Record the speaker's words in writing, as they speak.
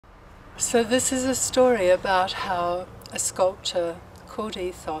So this is a story about how a sculptor called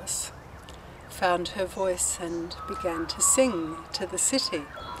Ethos found her voice and began to sing to the city.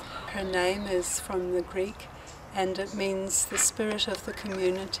 Her name is from the Greek and it means the spirit of the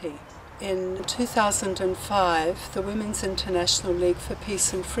community. In 2005, the Women's International League for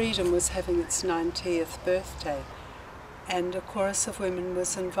Peace and Freedom was having its 90th birthday, and a chorus of women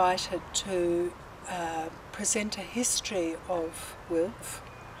was invited to present a history of WILF,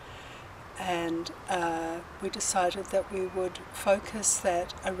 and we decided that we would focus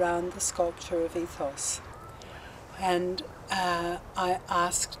that around the sculpture of Ethos. And I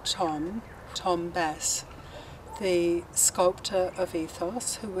asked Tom Bass, the sculptor of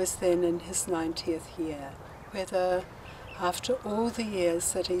Ethos, who was then in his 90th year, whether after all the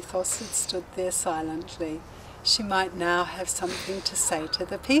years that Ethos had stood there silently, she might now have something to say to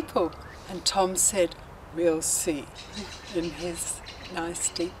the people. And Tom said, "We'll see," in his nice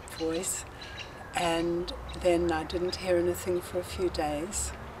deep voice. And then I didn't hear anything for a few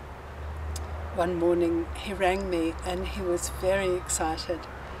days. One morning he rang me and he was very excited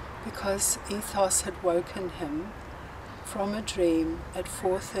because Ethos had woken him from a dream at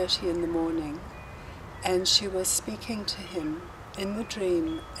 4:30 in the morning, and she was speaking to him in the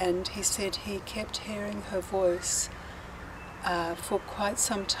dream, and he said he kept hearing her voice for quite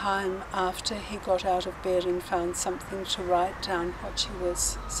some time after he got out of bed and found something to write down what she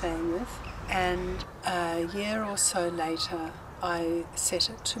was saying with. And a year or so later I set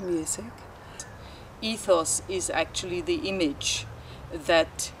it to music. Ethos is actually the image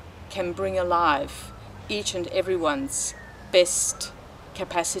that can bring alive each and everyone's best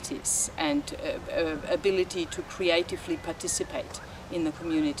capacities and ability to creatively participate in the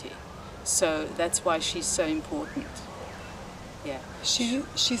community. So that's why she's so important. Yeah.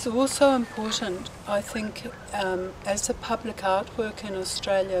 She's also important, I think, as a public artwork in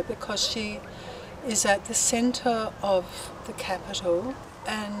Australia, because she is at the centre of the capital,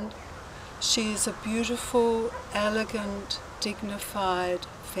 and she is a beautiful, elegant, dignified,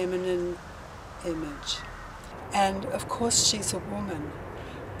 feminine image. And of course she's a woman,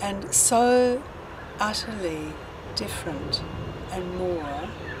 and so utterly different and more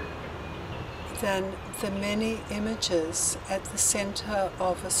than the many images at the centre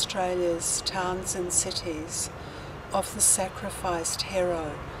of Australia's towns and cities of the sacrificed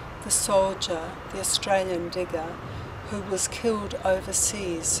hero, the soldier, the Australian digger, who was killed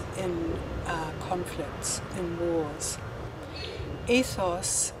overseas in conflicts, in wars.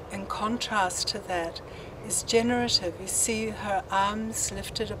 Ethos, in contrast to that, is generative. You see her arms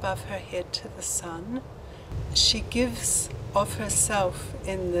lifted above her head to the sun. She gives of herself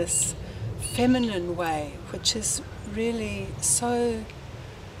in this feminine way, which is really so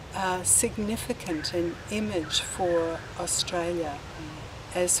significant an image for Australia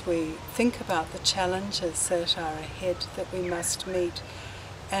as we think about the challenges that are ahead that we must meet,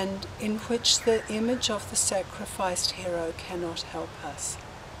 and in which the image of the sacrificed hero cannot help us.